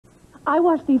I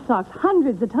washed these socks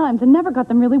hundreds of times and never got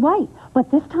them really white.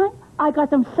 But this time, I got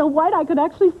them so white I could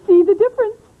actually see the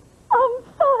difference. I'm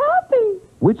so happy.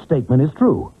 Which statement is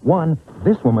true? 1,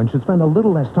 this woman should spend a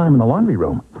little less time in the laundry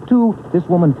room. 2, this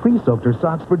woman pre-soaked her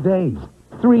socks for days.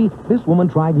 3, this woman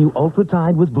tried new Ultra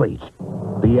Tide with bleach.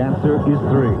 The answer is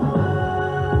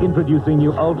 3. Introducing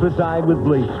new Ultra Tide with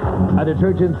bleach, a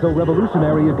detergent so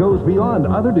revolutionary it goes beyond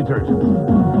other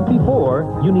detergents.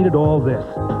 Before, you needed all this.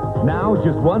 Now,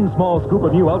 just one small scoop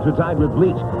of new Ultra Tide with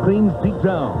bleach cleans deep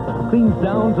down, cleans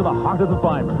down to the heart of the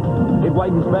fiber. It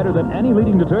whitens better than any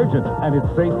leading detergent, and it's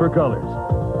safe for colors.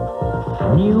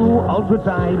 New Ultra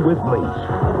Tide with bleach.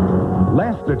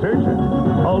 Less detergent,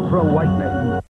 ultra whitening.